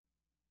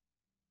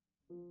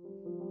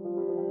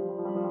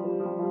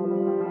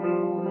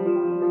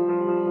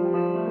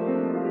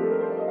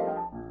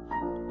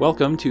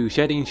Welcome to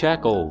Shedding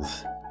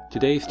Shackles.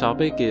 Today's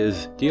topic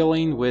is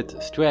dealing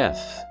with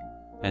stress.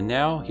 And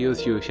now,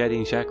 here's your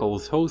Shedding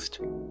Shackles host,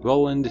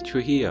 Roland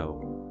Trujillo.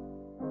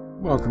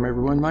 Welcome,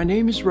 everyone. My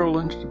name is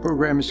Roland. The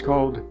program is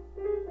called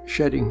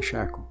Shedding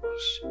Shackles.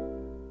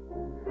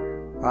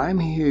 I'm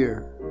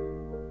here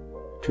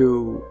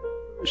to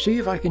see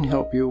if I can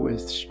help you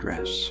with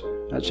stress.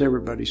 That's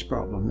everybody's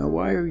problem. Now,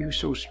 why are you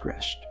so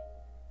stressed?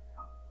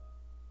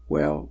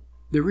 Well,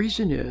 the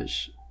reason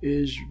is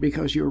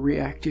because you're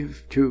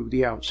reactive to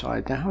the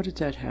outside. Now, how did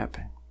that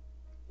happen?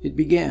 It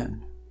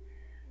began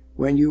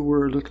when you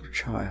were a little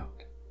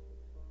child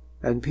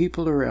and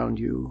people around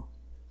you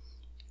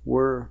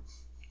were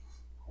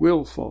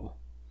willful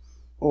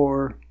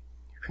or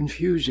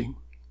confusing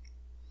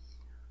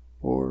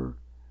or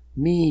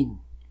mean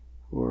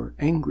or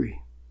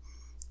angry,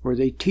 or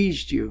they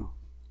teased you,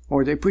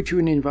 or they put you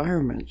in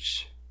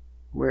environments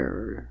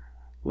where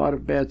a lot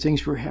of bad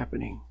things were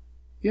happening.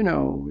 You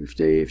know, if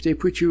they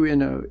put you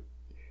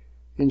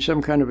in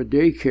some kind of a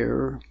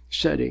daycare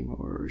setting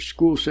or a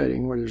school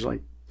setting where there's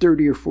like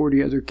 30 or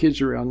 40 other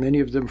kids around, many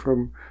of them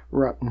from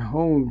rotten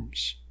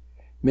homes,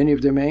 many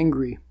of them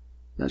angry,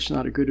 that's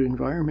not a good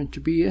environment to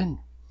be in.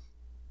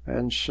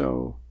 And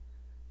so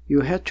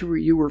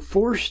you were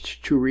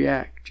forced to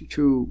react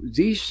to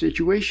these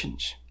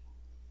situations,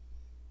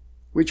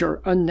 which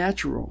are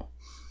unnatural.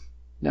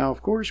 Now,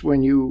 of course,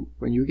 when you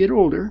get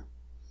older,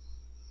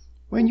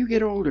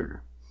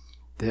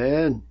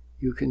 then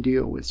you can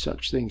deal with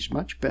such things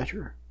much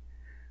better.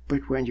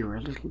 But when you're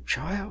a little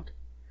child,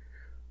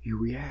 you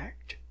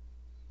react.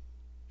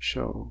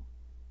 So,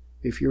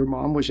 if your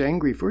mom was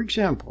angry, for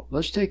example,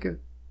 let's take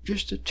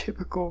just a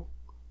typical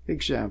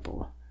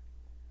example.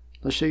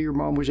 Let's say your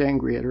mom was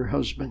angry at her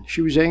husband.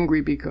 She was angry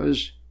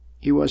because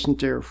he wasn't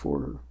there for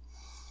her.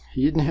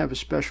 He didn't have a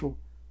special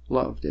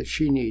love that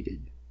she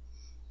needed.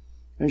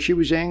 And she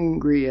was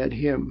angry at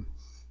him.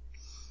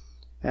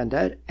 And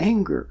that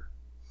anger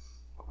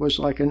was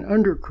like an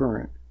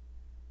undercurrent,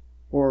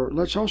 or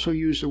let's also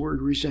use the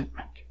word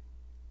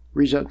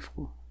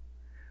resentful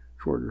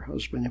toward her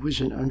husband. It was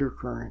an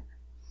undercurrent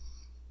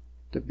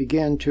that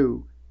began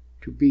to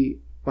be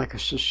like a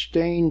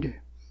sustained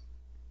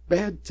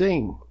bad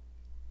thing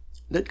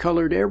that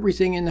colored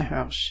everything in the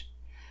house.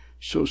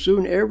 So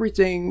soon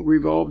everything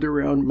revolved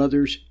around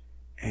mother's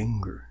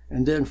anger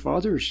and then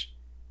father's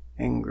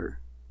anger.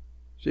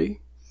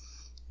 See?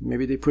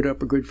 Maybe they put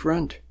up a good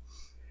front.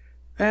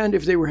 And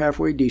if they were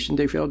halfway decent,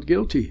 they felt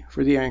guilty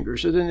for the anger.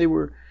 So then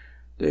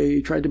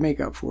they tried to make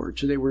up for it,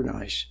 so they were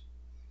nice.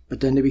 But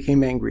then they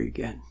became angry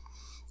again.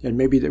 And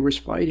maybe there was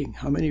fighting.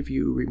 How many of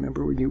you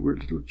remember when you were a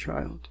little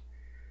child?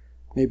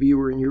 Maybe you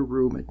were in your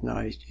room at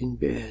night, in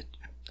bed,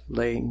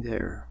 laying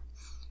there,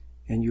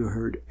 and you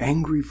heard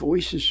angry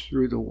voices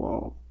through the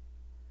wall.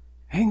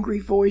 Angry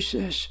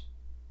voices.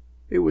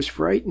 It was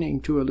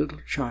frightening to a little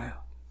child.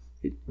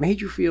 It made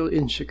you feel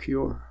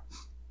insecure.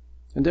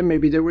 And then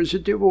maybe there was a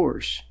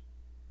divorce.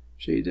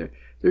 See,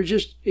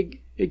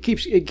 it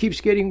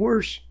keeps getting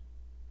worse.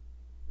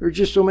 There are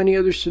just so many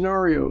other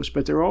scenarios,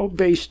 but they're all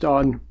based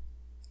on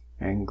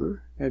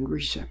anger and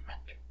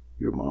resentment.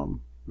 Your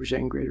mom was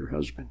angry at her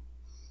husband.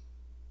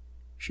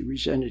 She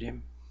resented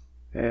him.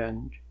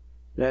 And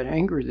that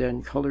anger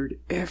then colored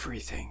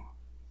everything.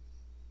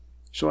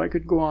 So I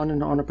could go on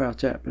and on about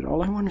that, but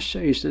all I want to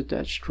say is that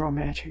that's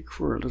traumatic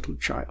for a little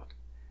child.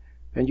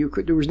 And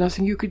there was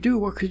nothing you could do.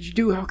 What could you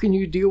do? How can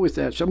you deal with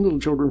that? Some little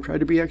children try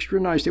to be extra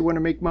nice. They want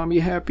to make mommy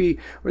happy,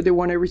 or they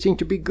want everything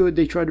to be good.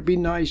 They try to be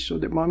nice so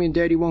that mommy and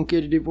daddy won't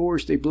get a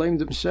divorce. They blame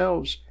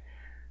themselves.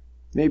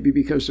 Maybe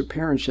because the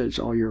parents said, it's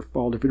all your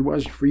fault. If it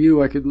wasn't for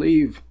you, I could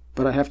leave.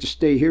 But I have to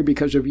stay here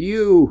because of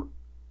you.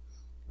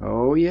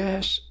 Oh,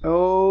 yes.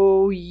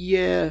 Oh,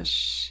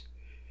 yes.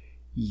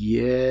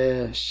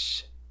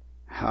 Yes.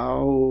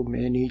 How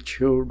many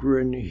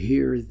children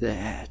hear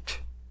that?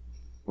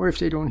 Or if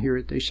they don't hear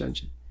it, they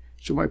sense it.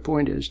 So my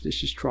point is,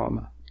 this is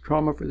trauma.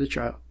 Trauma for the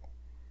child.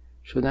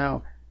 So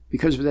now,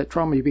 because of that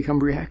trauma, you become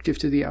reactive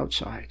to the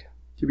outside.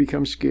 You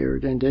become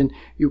scared, and then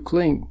you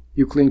cling.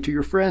 You cling to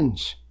your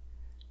friends.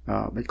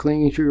 But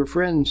clinging to your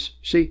friends,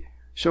 see,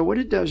 so what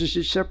it does is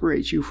it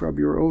separates you from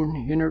your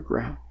own inner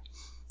ground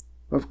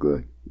of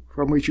good,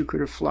 from which you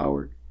could have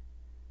flowered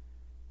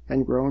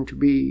and grown to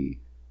be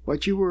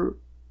what you were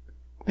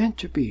meant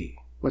to be,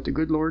 what the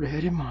good Lord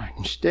had in mind.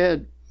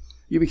 Instead,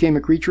 you became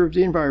a creature of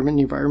the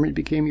environment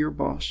became your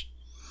boss.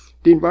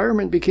 The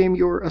environment became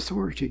your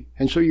authority,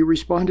 and so you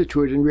responded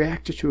to it and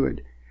reacted to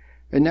it.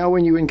 And now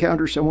when you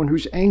encounter someone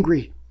who's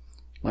angry,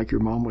 like your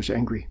mom was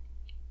angry,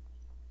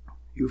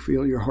 you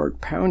feel your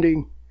heart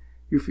pounding,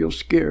 you feel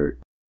scared,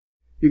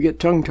 you get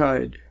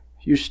tongue-tied,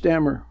 you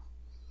stammer,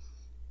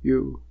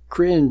 you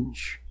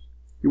cringe.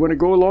 You want to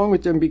go along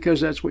with them because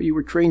that's what you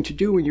were trained to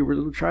do when you were a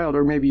little child,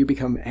 or maybe you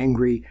become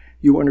angry,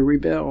 you want to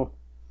rebel.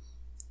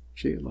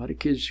 See, a lot of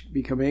kids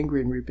become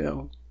angry and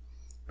rebel.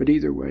 But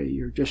either way,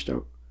 you're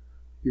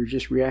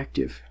just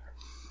reactive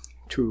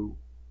to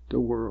the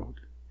world.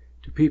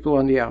 to people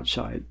on the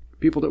outside,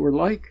 people that were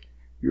like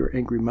your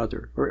angry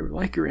mother, or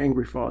like your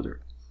angry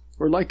father,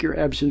 or like your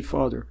absent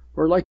father,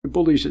 or like the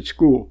bullies at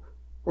school,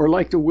 or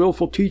like the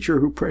willful teacher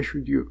who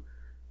pressured you,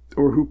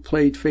 or who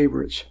played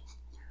favorites,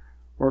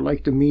 or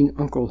like the mean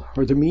uncle,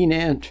 or the mean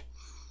aunt,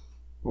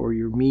 or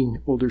your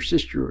mean older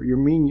sister, or your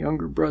mean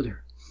younger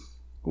brother.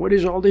 What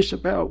is all this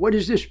about? What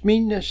is this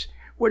meanness?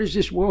 What is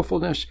this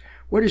willfulness?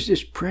 What is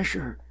this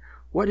pressure?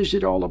 What is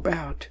it all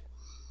about?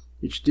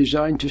 It's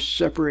designed to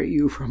separate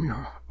you from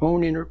your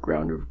own inner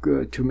ground of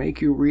good, to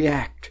make you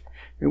react.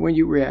 And when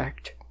you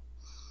react,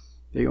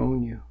 they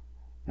own you.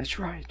 That's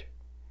right.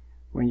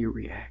 When you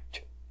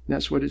react.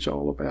 That's what it's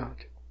all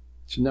about.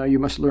 So now you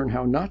must learn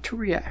how not to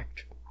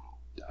react,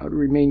 how to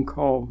remain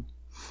calm,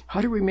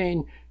 how to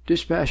remain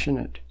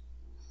dispassionate,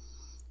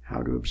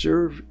 how to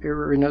observe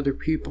error in other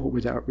people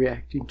without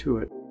reacting to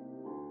it.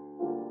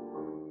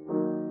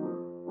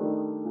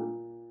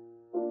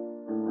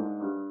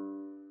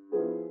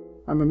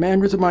 I'm a man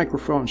with a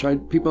microphone, so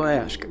people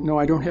ask. No,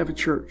 I don't have a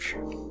church.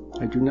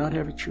 I do not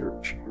have a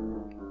church.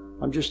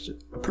 I'm just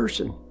a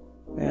person,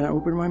 and I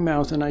open my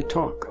mouth and I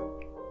talk.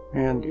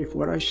 And if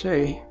what I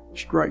say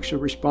strikes a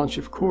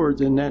responsive chord,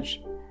 then that's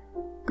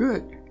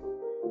good.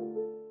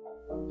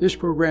 This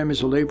program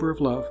is a labor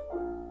of love.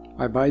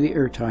 I buy the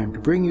airtime to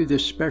bring you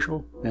this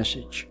special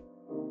message.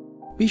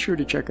 Be sure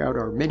to check out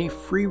our many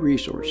free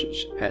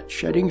resources at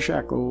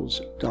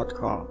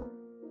sheddingshackles.com.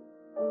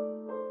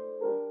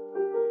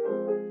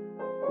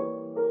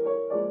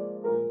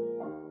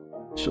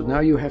 So now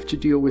you have to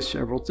deal with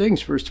several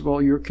things. First of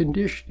all, your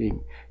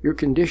conditioning. You're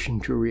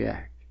conditioned to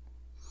react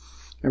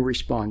and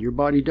respond. Your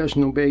body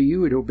doesn't obey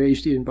you, it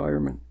obeys the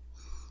environment.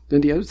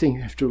 Then the other thing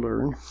you have to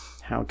learn,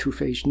 how to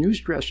face new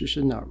stresses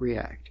and not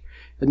react.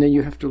 And then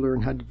you have to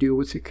learn how to deal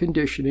with the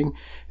conditioning,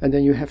 and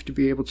then you have to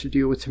be able to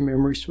deal with the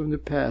memories from the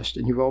past.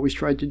 And you've always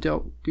tried to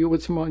deal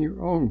with them on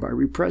your own by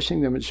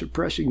repressing them and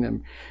suppressing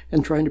them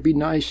and trying to be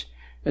nice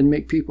and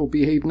make people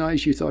behave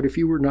nice. You thought if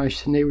you were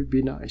nice, then they would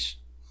be nice.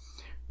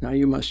 Now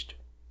you must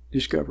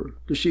discover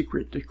the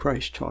secret that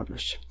Christ taught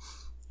us.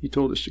 He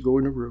told us to go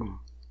in a room,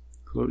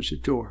 close the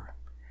door,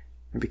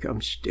 and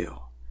become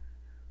still.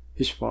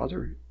 His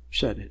Father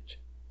said it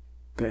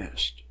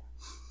best.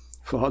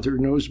 Father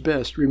knows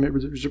best. Remember,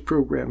 there was a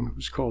program that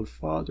was called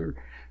Father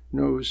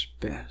Knows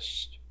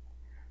Best.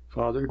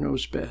 Father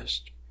knows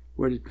best.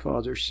 What did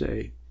Father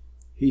say?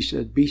 He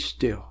said, be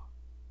still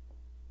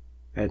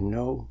and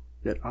know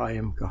that I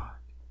am God.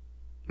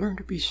 Learn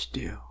to be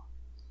still.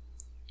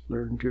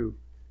 Learn to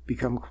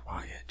become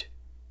quiet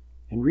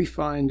and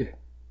refine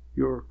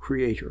your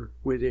Creator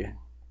within,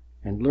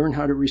 and learn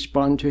how to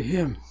respond to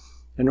Him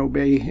and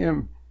obey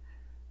Him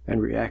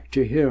and react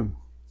to Him.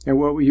 And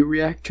what will you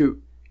react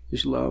to?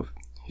 His love,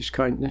 His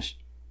kindness,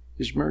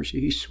 His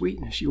mercy, His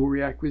sweetness. You will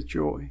react with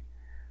joy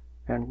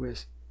and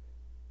with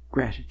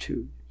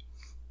gratitude,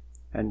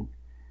 and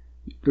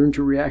learn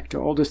to react to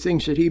all the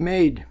things that He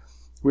made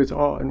with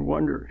awe and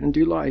wonder and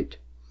delight.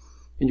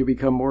 And you'll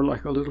become more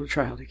like a little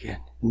child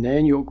again. And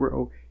then you'll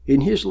grow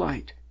in His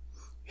light.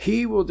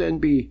 He will then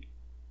be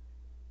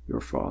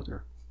your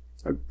Father,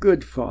 a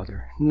good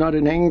Father, not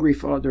an angry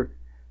Father,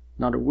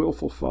 not a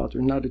willful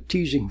Father, not a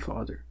teasing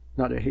Father,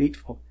 not a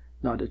hateful,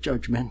 not a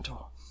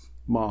judgmental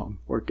mom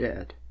or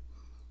dad,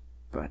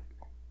 but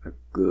a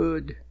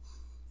good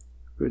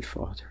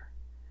Father.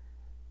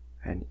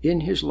 And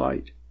in His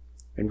light,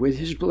 and with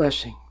His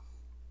blessing,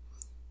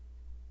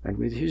 and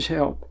with His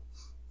help,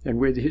 and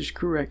with His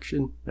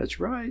correction, that's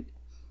right,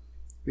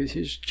 with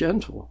His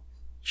gentle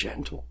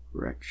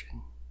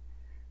correction,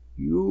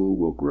 you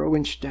will grow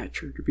in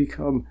stature to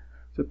become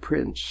the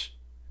prince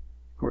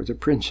or the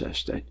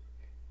princess that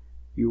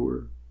you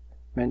were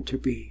meant to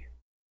be.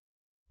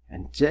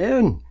 And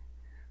then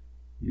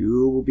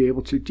you will be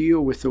able to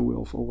deal with the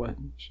willful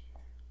ones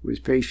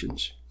with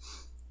patience,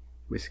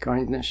 with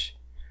kindness,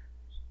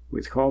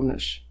 with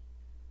calmness,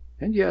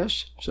 and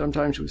yes,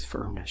 sometimes with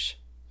firmness,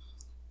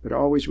 but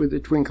always with a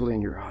twinkle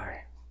in your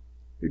eye.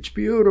 It's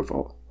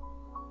beautiful.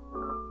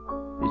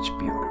 It's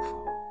beautiful.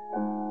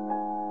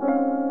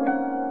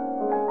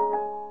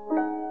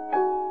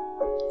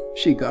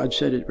 See, God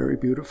said it very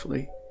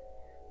beautifully.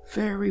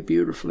 Very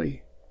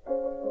beautifully.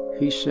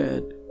 He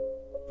said,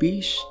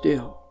 be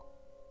still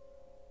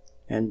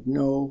and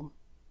know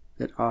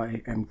that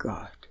I am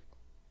God.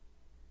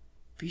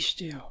 Be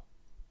still.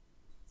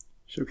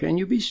 So can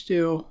you be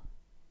still?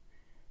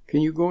 Can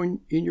you go in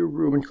your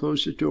room and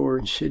close the door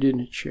and sit in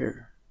a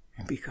chair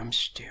and become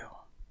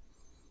still?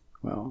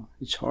 Well,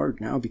 it's hard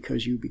now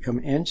because you become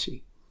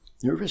antsy,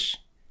 nervous.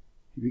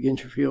 You begin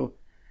to feel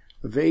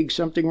a vague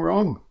something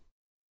wrong.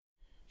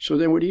 So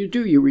then what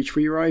do? You reach for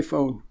your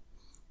iPhone.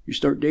 You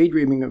start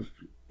daydreaming of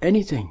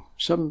anything,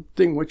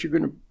 something, what you're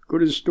going to go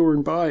to the store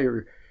and buy,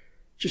 or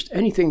just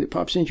anything that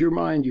pops into your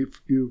mind.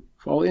 You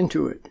fall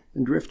into it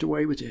and drift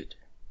away with it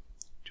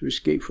to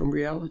escape from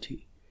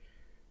reality.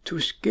 To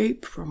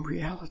escape from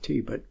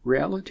reality, but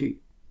reality,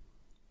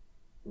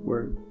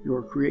 where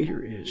your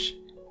Creator is,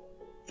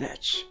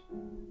 that's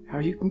how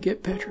you can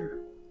get better.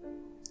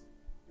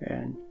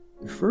 And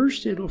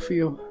first it'll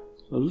feel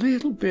a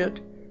little bit,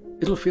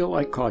 it'll feel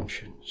like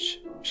conscience.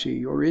 See,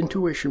 your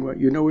intuition, what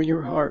you know in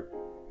your heart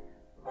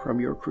from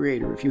your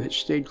Creator, if you had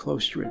stayed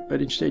close to it,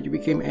 but instead you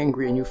became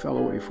angry and you fell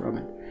away from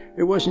it.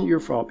 It wasn't your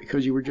fault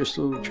because you were just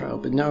a little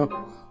child, but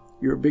now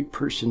you're a big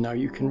person. Now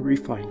you can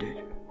refine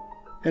it.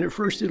 And at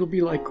first it'll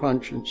be like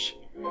conscience,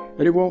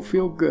 and it won't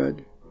feel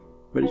good,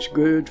 but it's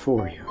good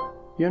for you.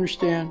 You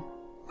understand?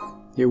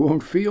 It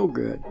won't feel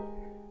good,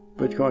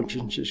 but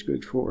conscience is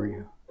good for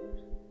you.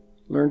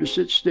 Learn to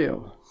sit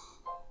still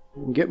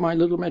and get my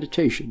little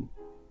meditation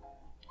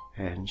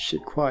and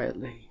sit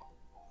quietly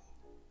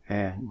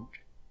and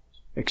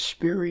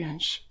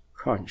experience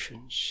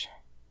conscience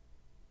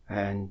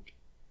and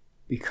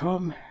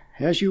become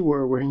as you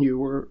were when you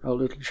were a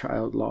little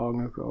child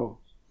long ago,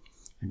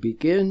 and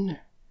begin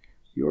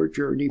your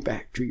journey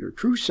back to your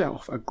true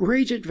self, a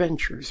great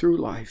adventure through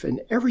life.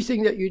 And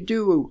everything that you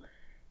do,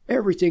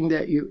 everything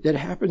that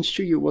happens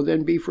to you will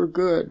then be for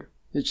good.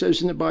 It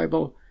says in the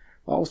Bible,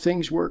 all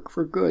things work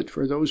for good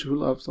for those who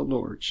love the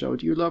Lord. So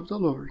do you love the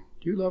Lord?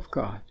 Do you love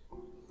God?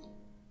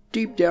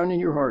 Deep down in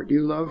your heart, do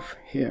you love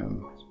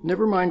Him?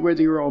 Never mind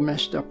whether you're all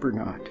messed up or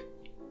not.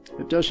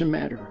 It doesn't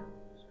matter.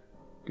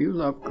 Do you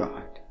love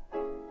God?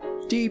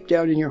 Deep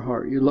down in your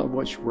heart, you love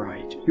what's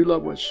right. You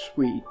love what's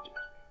sweet.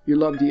 You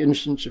love the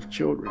innocence of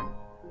children.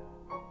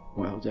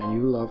 Well, then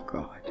you love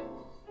God.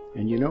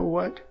 And you know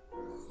what?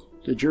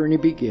 The journey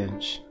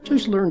begins.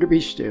 Just learn to be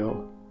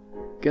still.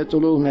 Get the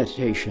little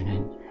meditation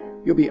and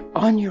you'll be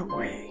on your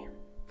way.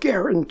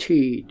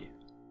 Guaranteed.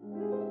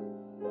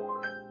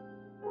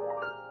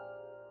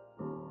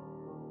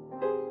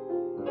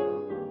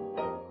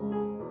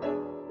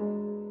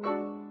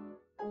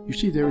 You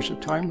see, there's a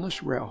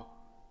timeless realm.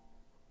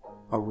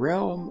 A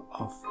realm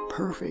of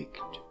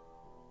perfect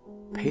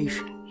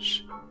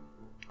patience,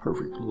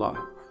 perfect love,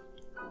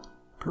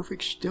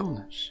 perfect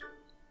stillness.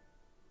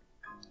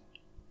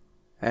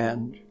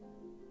 And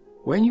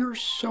when your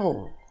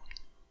soul,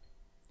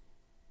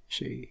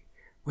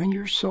 when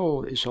your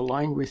soul is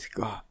aligned with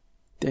God,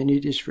 then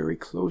it is very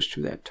close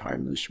to that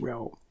timeless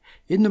realm.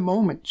 In the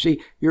moment,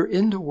 you're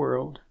in the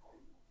world,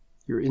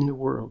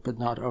 but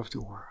not of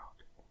the world.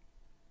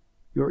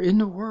 You're in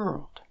the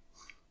world,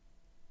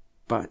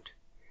 but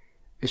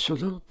it's a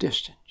little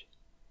distant.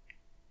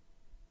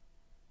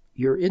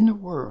 You're in the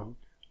world,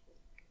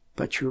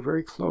 but you're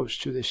very close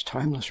to this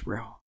timeless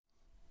realm.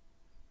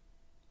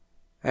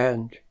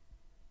 And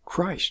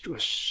Christ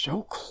was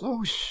so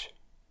close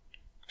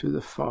to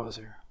the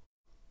Father,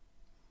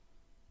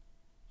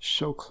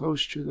 so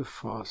close to the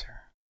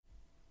Father,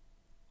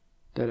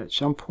 that at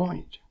some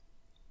point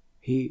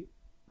he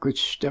could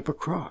step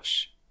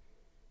across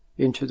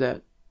into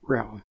that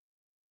realm.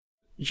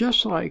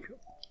 Just like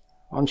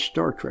on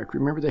Star Trek,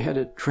 remember they had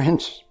a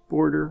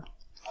transporter?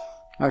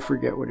 I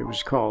forget what it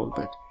was called,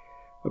 but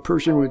a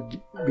person would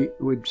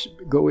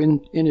go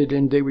in it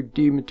and they would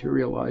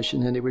dematerialize,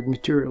 and then they would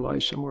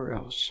materialize somewhere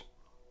else.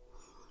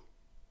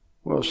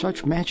 Well,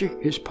 such magic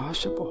is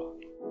possible.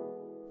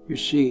 You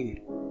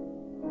see,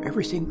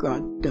 everything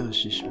God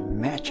does is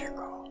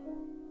magical.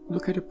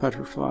 Look at a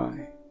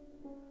butterfly,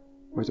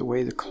 or the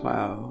way the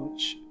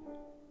clouds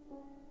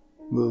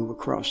move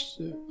across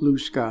the blue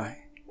sky.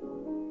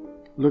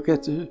 Look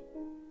at the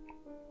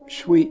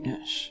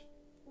sweetness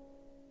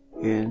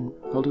in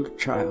a little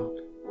child.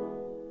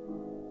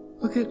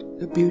 Look at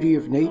the beauty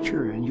of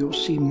nature and you'll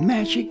see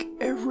magic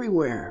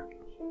everywhere.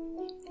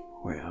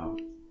 Well,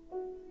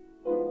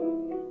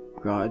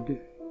 God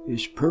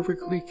is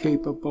perfectly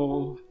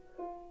capable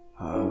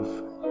of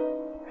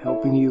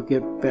helping you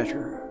get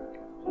better,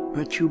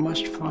 but you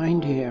must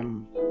find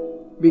Him,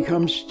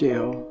 become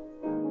still,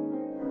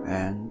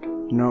 and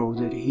know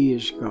that He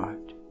is God.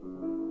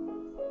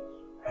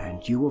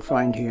 And you will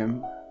find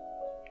Him,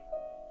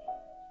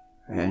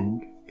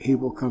 and He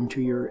will come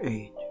to your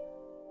aid.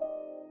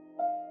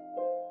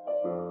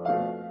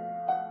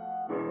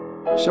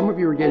 Some of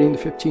you are getting the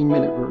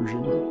 15-minute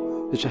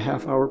version. It's a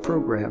half-hour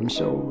program,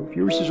 so if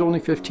yours is only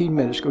 15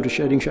 minutes, go to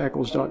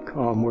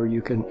SheddingShackles.com where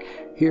you can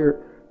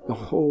hear the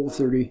whole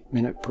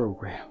 30-minute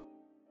program.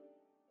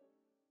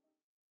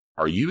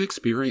 Are you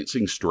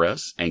experiencing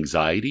stress,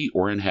 anxiety,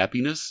 or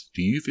unhappiness?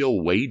 Do you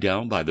feel weighed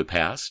down by the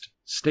past?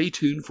 Stay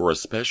tuned for a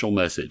special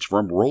message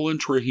from Roland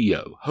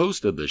Trujillo,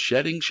 host of the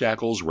Shedding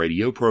Shackles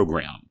radio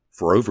program.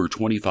 For over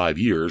 25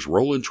 years,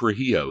 Roland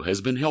Trujillo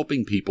has been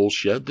helping people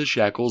shed the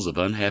shackles of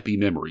unhappy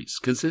memories,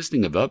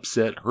 consisting of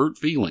upset, hurt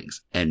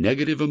feelings, and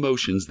negative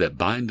emotions that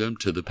bind them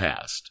to the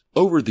past.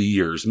 Over the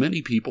years,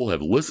 many people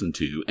have listened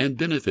to and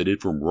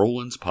benefited from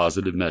Roland's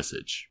positive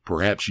message.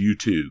 Perhaps you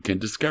too can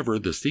discover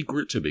the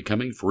secret to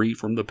becoming free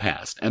from the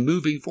past and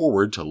moving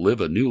forward to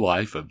live a new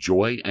life of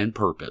joy and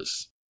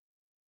purpose.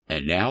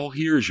 And now,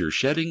 here's your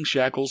Shedding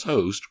Shackles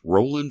host,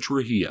 Roland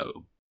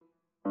Trujillo.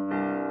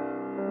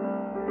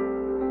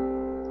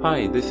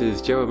 Hi, this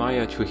is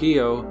Jeremiah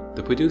Trujillo,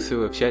 the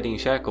producer of Shedding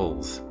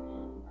Shackles.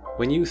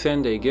 When you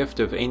send a gift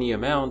of any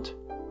amount,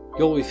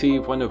 you'll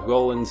receive one of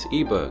Roland's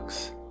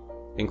ebooks,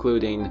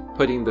 including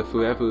Putting the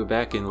Forever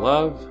Back in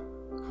Love,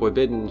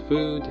 Forbidden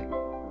Food,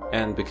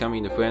 and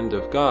Becoming a Friend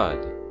of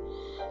God.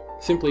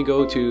 simply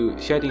go to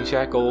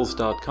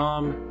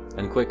sheddingshackles.com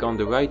and click on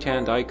the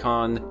right-hand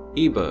icon,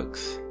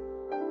 eBooks.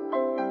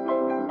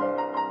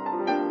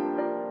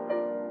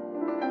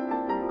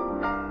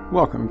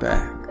 Welcome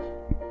back.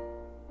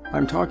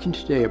 I'm talking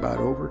today about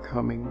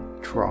overcoming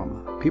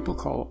trauma. People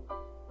call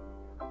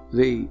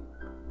the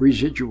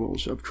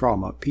residuals of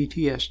trauma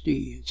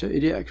PTSD.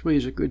 It actually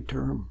is a good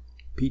term,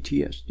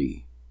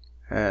 PTSD.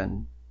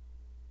 And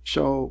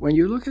so when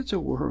you look at the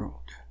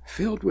world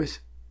filled with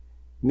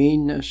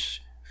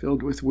meanness,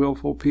 filled with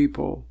willful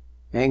people,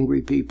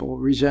 angry people,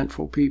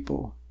 resentful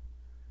people,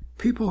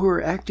 people who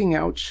are acting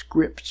out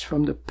scripts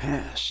from the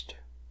past.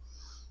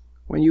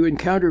 When you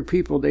encounter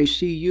people, they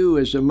see you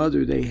as the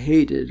mother they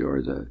hated, or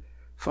the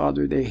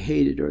father they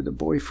hated, or the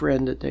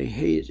boyfriend that they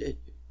hated,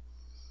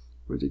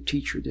 or the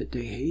teacher that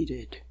they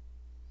hated.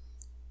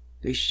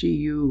 They see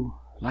you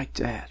like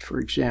that, for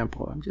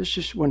example.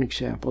 Just one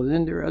example. And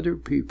then there are other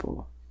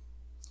people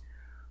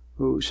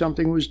who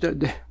something was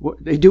done,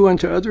 they do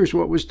unto others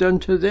what was done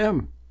to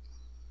them.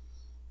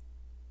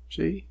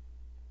 See?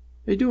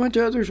 They do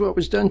unto others what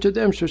was done to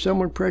them, so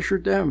someone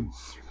pressured them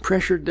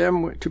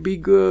to be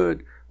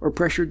good, or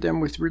pressured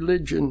them with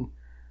religion,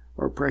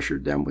 or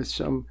pressured them with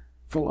some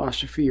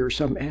philosophy, or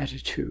some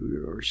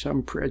attitude, or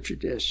some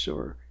prejudice,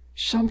 or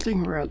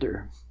something or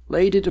other,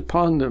 laid it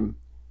upon them,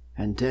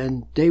 and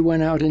then they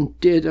went out and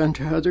did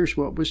unto others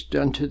what was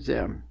done to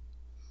them.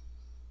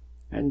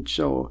 And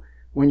so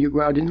when you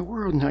go out in the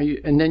world now,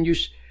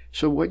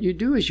 so what you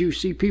do is you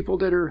see people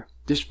that are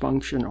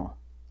dysfunctional,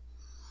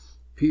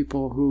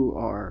 people who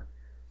are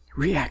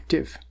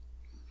reactive,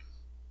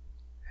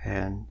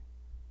 and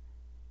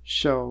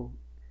so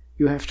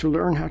you have to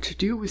learn how to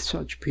deal with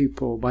such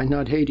people by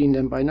not hating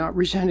them, by not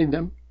resenting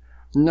them,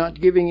 not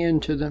giving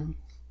in to them,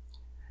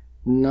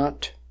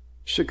 not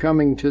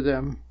succumbing to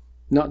them,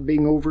 not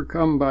being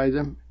overcome by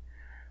them,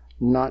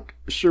 not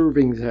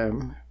serving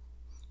them,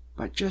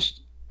 but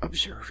just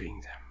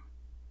observing them.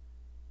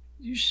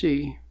 You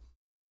see,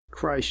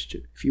 Christ,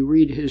 if you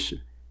read his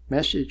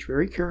message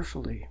very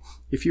carefully,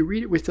 if you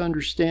read it with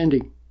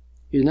understanding,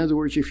 in other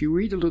words, if you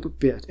read a little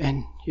bit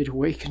and it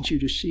awakens you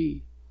to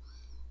see,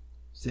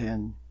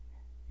 then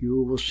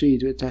you will see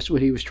that that's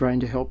what he was trying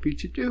to help you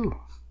to do.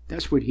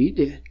 That's what he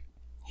did.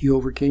 He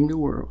overcame the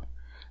world,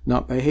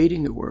 not by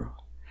hating the world,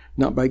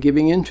 not by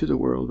giving in to the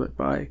world, but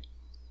by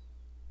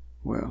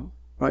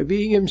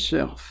being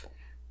himself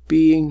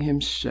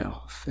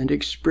and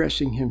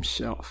expressing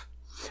himself.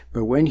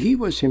 But when he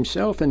was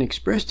himself and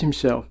expressed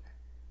himself,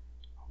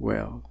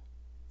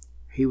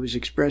 he was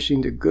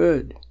expressing the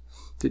good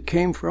that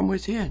came from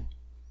within,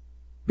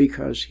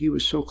 because he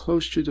was so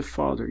close to the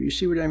Father. You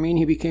see what I mean?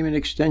 He became an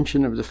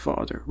extension of the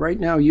Father. Right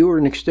now, you are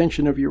an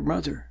extension of your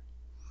mother.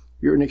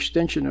 You're an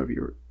extension of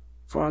your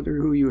father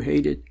who you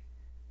hated.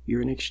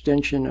 You're an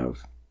extension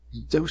of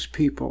those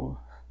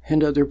people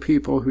and other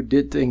people who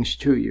did things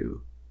to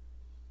you.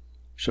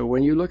 So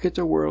when you look at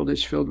the world,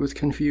 it's filled with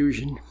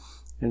confusion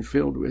and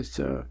filled with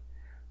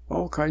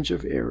all kinds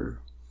of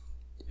error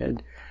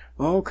and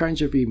all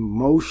kinds of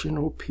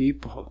emotional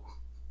people.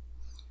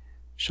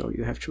 So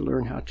you have to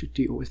learn how to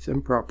deal with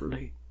them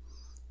properly.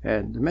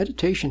 And the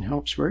meditation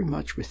helps very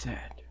much with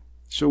that.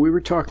 So we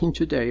were talking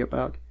today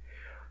about,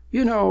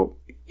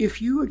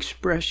 if you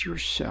express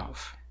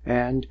yourself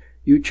and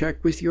you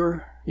check with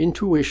your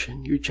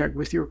intuition, you check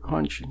with your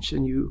conscience,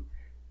 and you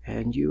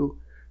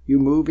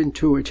move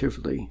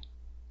intuitively,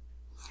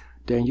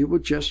 then you will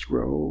just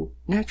grow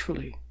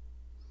naturally.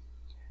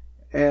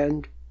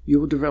 And you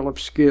will develop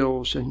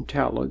skills and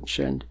talents,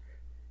 and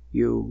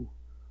you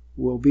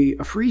will be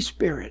a free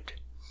spirit.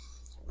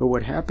 But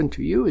what happened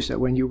to you is that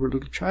when you were a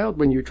little child,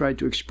 when you tried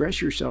to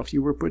express yourself,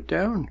 you were put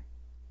down.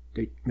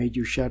 They made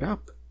you shut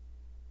up.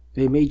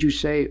 They made you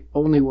say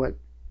only what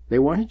they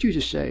wanted you to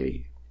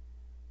say.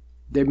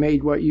 They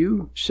made what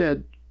you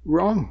said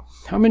wrong.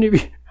 How many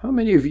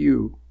of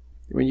you,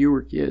 when you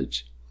were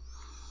kids,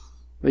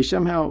 they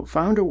somehow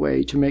found a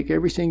way to make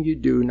everything you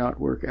do not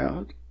work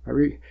out?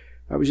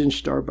 I was in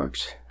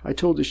Starbucks. I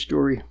told this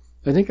story.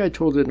 I think I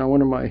told it on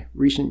one of my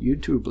recent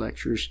YouTube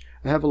lectures.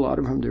 I have a lot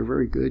of them. They're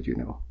very good,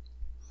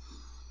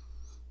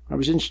 I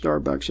was in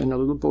Starbucks, and a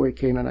little boy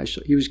came, and I saw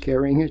he was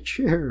carrying a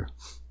chair.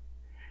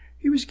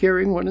 He was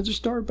carrying one of the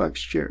Starbucks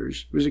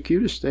chairs. It was the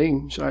cutest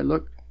thing. So I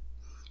looked.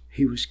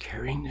 He was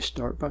carrying the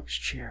Starbucks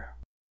chair.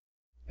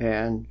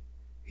 And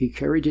he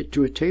carried it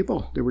to a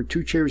table. There were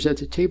 2 chairs at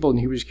the table, and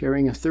he was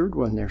carrying a third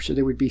one there. So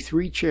there would be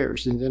 3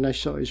 chairs. And then I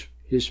saw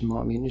his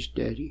mommy and his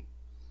daddy.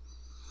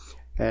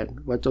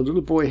 And what the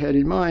little boy had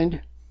in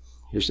mind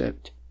is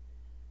that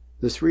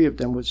the 3 of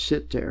them would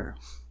sit there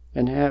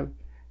and have,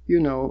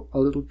 a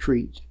little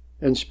treat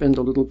and spend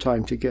a little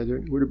time together.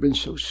 It would have been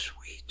so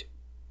sweet.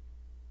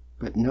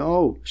 But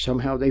no,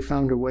 somehow they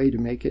found a way to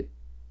make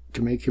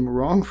him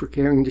wrong for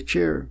carrying the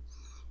chair.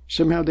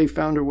 Somehow they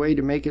found a way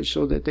to make it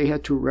so that they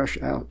had to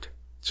rush out,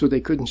 so they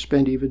couldn't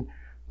spend even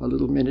a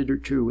little minute or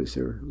 2 with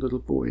their little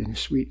boy and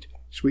his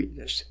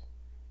sweetness.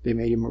 They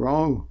made him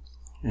wrong.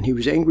 And he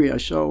was angry, I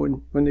saw,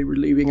 and when they were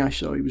leaving, I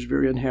saw he was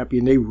very unhappy,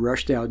 and they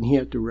rushed out, and he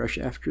had to rush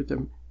after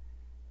them.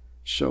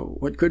 So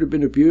what could have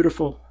been a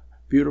beautiful,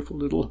 beautiful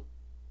little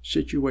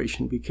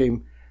situation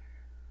became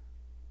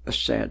a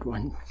sad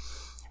one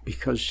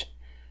because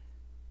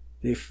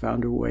they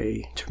found a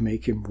way to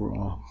make him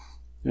wrong.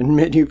 And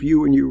many of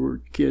you, when you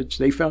were kids,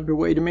 they found a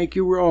way to make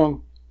you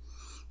wrong.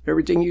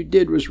 Everything you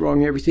did was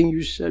wrong. Everything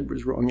you said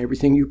was wrong.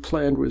 Everything you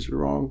planned was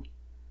wrong.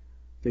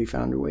 They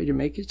found a way to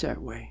make it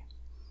that way.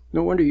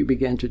 No wonder you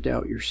began to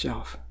doubt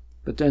yourself.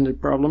 But then the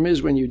problem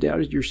is when you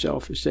doubted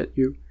yourself is that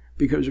you,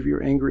 because of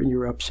your anger and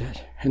your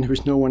upset, and there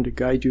was no one to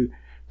guide you,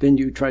 then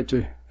you tried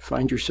to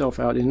find yourself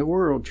out in the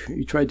world.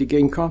 You tried to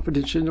gain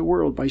confidence in the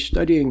world by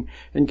studying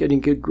and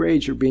getting good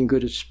grades or being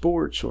good at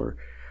sports or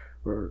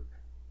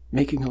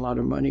making a lot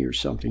of money or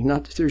something.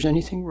 Not that there's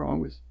anything wrong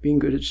with being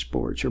good at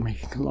sports or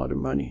making a lot of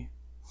money.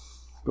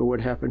 But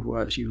what happened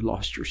was you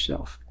lost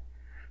yourself.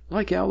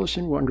 Like Alice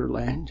in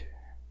Wonderland.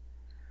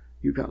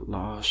 You got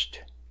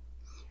lost.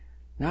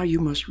 Now you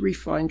must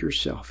re-find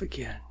yourself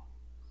again.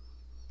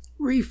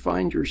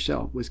 Re-find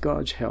yourself with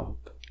God's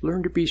help.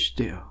 Learn to be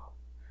still.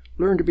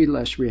 Learn to be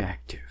less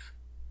reactive.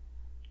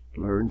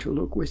 Learn to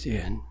look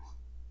within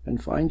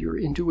and find your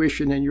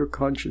intuition and your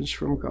conscience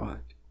from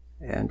God.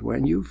 And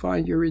when you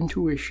find your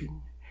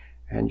intuition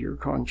and your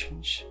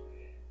conscience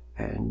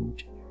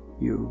and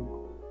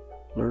you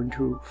learn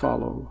to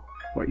follow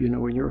what you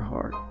know in your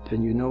heart,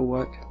 then you know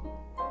what?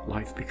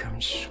 Life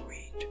becomes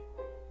sweet.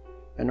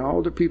 And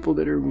all the people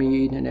that are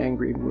mean and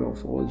angry and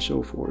willful and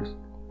so forth,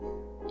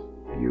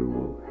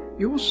 you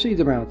will see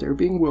them out there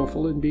being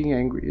willful and being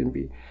angry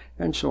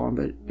and so on,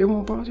 but it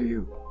won't bother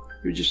you.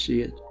 You just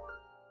see it.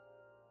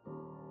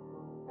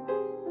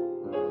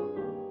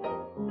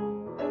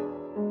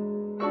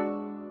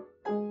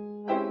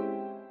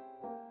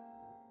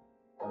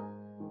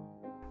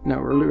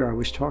 Now, earlier I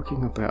was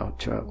talking about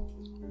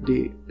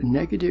the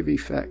negative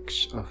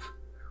effects of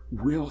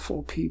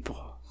willful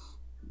people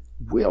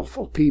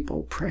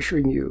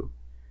pressuring you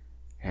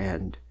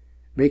and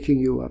making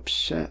you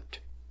upset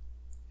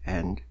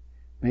and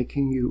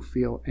making you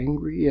feel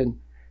angry and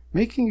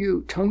making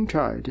you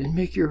tongue-tied and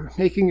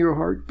making your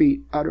heart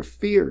beat out of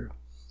fear.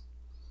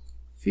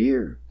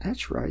 Fear,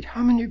 that's right.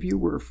 How many of you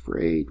were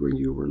afraid when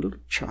you were a little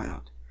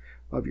child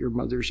of your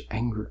mother's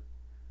anger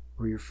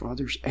or your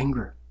father's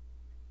anger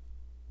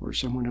or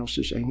someone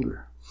else's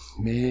anger?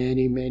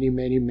 Many, many,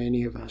 many,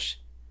 many of us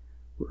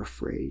were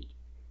afraid.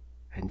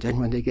 And then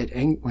when they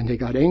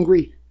got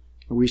angry,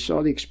 and we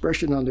saw the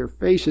expression on their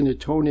face and the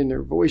tone in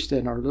their voice,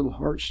 then our little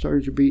hearts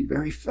started to beat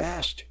very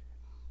fast.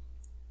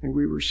 And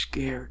we were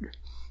scared.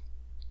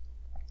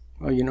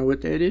 Well, you know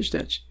what that is?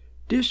 That's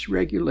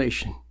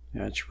dysregulation.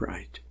 That's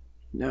right.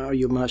 Now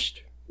you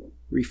must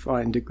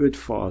refine the good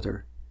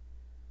Father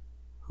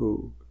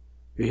who,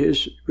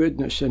 his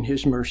goodness and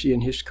his mercy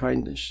and his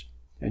kindness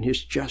and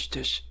his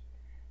justice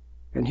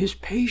and his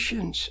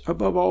patience,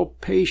 above all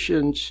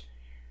patience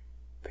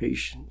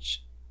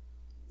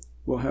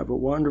will have a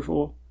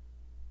wonderful,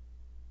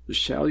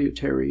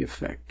 salutary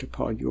effect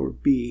upon your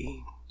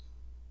being.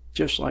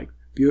 Just like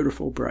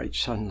beautiful, bright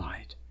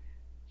sunlight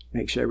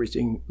makes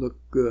everything look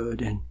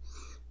good and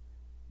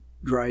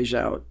dries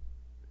out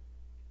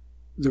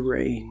the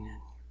rain.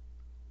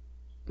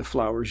 The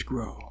flowers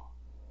grow.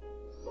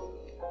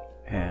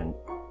 And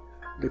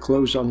the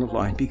clothes on the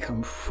line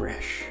become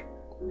fresh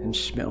and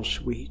smell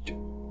sweet.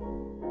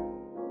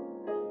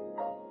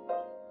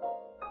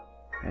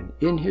 And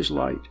in his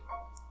light,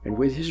 and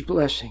with his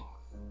blessing,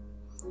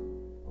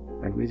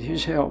 and with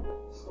his help,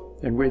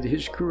 and with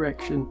his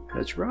correction,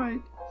 that's right,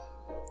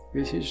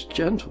 with his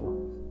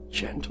gentle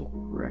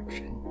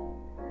correction,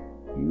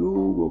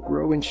 you will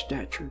grow in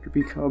stature to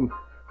become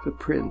the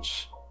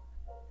prince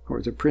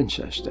or the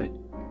princess that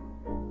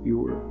you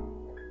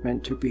were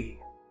meant to be.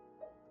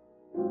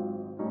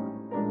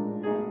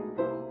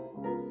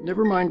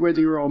 Never mind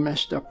whether you're all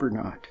messed up or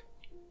not.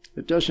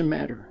 It doesn't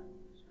matter.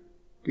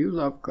 Do you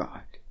love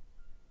God?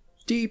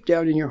 Deep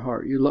down in your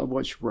heart, you love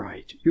what's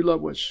right. You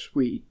love what's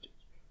sweet.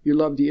 You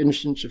love the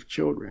innocence of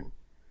children.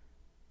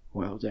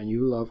 Well, then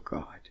you love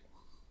God.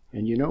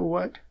 And you know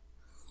what?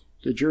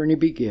 The journey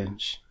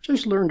begins.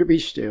 Just learn to be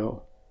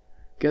still.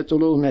 Get the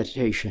little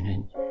meditation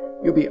and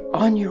you'll be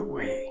on your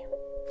way.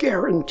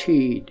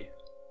 Guaranteed.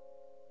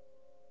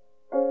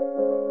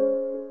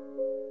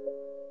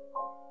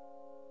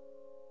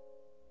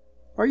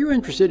 Are you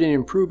interested in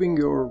improving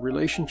your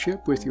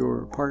relationship with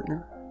your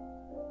partner?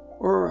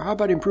 Or how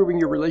about improving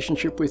your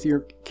relationship with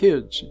your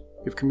kids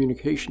if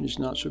communication is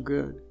not so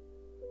good?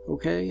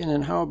 Okay, and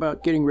then how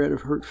about getting rid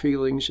of hurt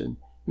feelings and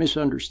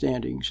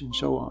misunderstandings and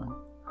so on?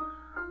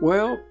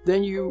 Well,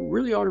 then you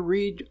really ought to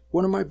read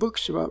one of my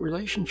books about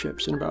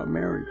relationships and about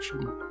marriage.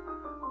 And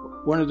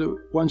one of the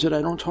ones that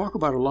I don't talk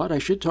about a lot, I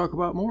should talk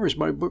about more, is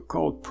my book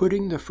called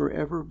Putting the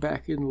Forever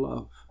Back in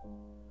Love.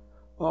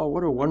 Oh,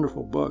 what a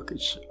wonderful book.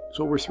 It's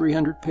over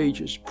 300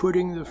 pages,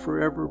 Putting the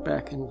Forever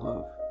Back in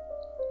Love.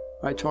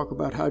 I talk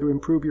about how to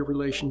improve your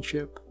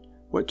relationship,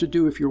 what to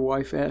do if your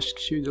wife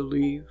asks you to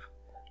leave,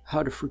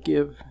 how to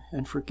forgive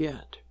and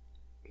forget,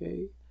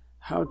 okay?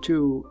 How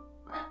to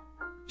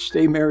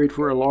stay married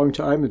for a long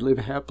time and live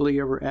happily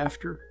ever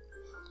after,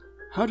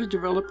 how to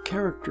develop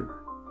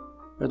character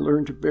and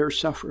learn to bear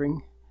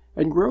suffering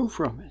and grow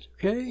from it,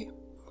 okay?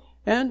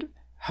 And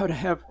how to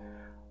have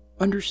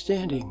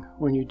understanding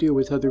when you deal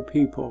with other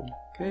people,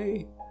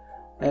 okay?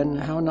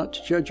 And how not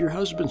to judge your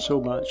husband so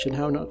much and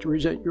how not to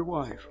resent your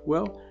wife.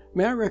 Well,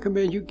 may I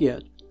recommend you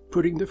get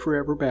Putting the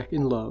Forever Back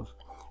in Love.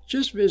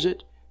 Just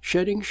visit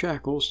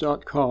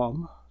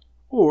SheddingShackles.com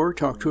or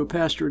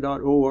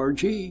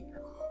talktopastor.org,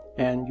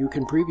 and you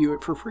can preview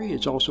it for free.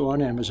 It's also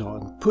on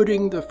Amazon.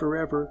 Putting the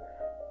Forever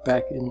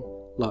Back in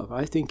Love.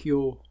 I think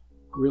you'll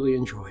really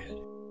enjoy it.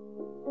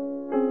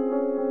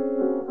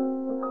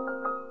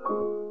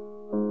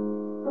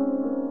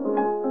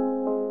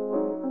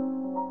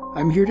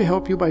 I'm here to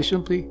help you by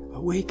simply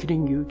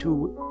awakening you to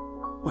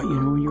what you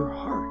know in your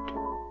heart,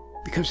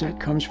 because that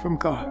comes from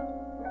God.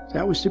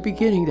 That was the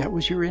beginning. That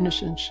was your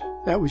innocence.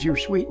 That was your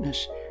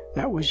sweetness.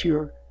 That was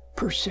your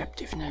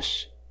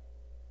perceptiveness.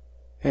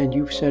 And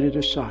you've set it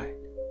aside.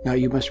 Now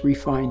you must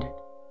refine it.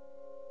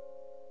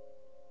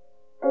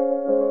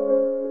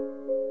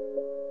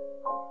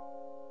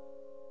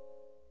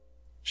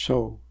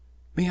 So,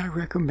 may I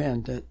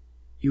recommend that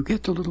you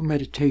get the little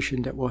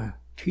meditation that will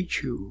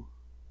teach you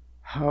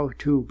how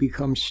to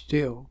become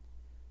still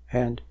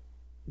and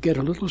get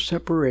a little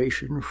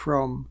separation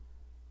from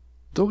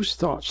those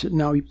thoughts that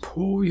now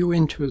pull you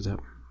into them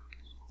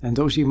and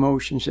those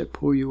emotions that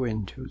pull you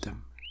into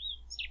them.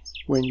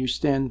 When you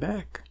stand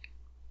back,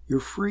 you're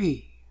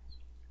free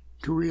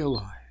to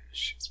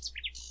realize,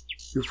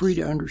 you're free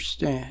to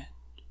understand,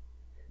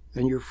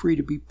 and you're free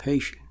to be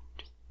patient.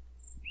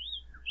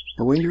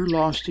 But when you're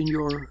lost in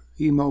your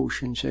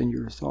emotions and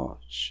your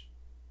thoughts,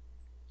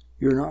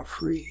 you're not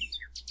free.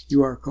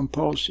 You are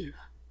compulsive,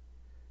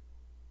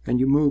 and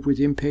you move with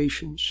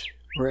impatience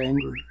or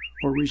anger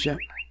or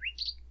resentment.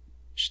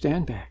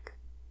 Stand back,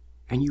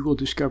 and you will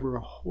discover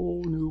a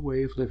whole new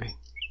way of living.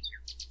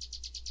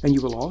 And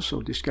you will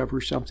also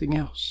discover something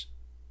else.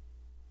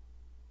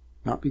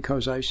 Not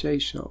because I say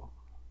so,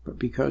 but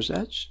because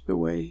that's the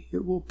way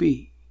it will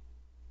be.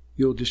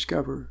 You'll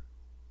discover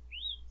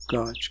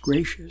God's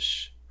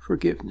gracious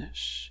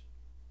forgiveness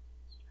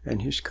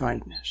and His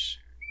kindness.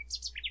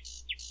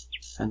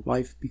 And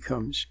life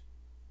becomes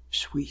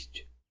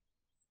sweet.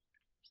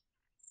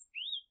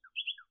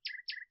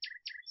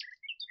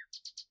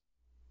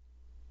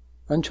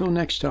 Until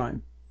next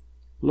time,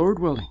 Lord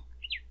willing,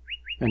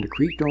 and the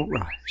creek don't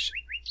rise.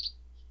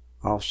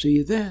 I'll see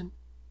you then.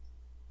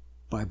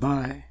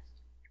 Bye-bye.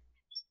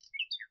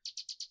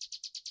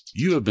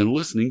 You have been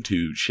listening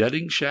to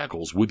Shedding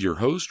Shackles with your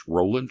host,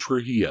 Roland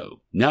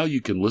Trujillo. Now you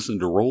can listen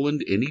to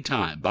Roland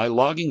anytime by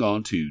logging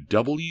on to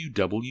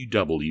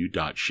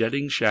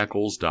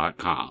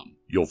www.SheddingShackles.com.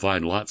 You'll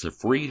find lots of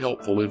free,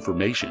 helpful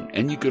information,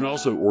 and you can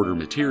also order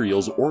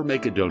materials or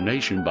make a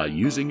donation by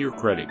using your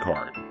credit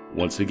card.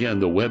 Once again,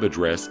 the web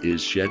address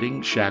is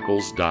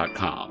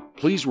SheddingShackles.com.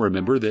 Please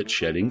remember that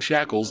Shedding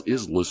Shackles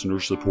is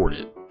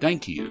listener-supported.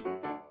 Thank you.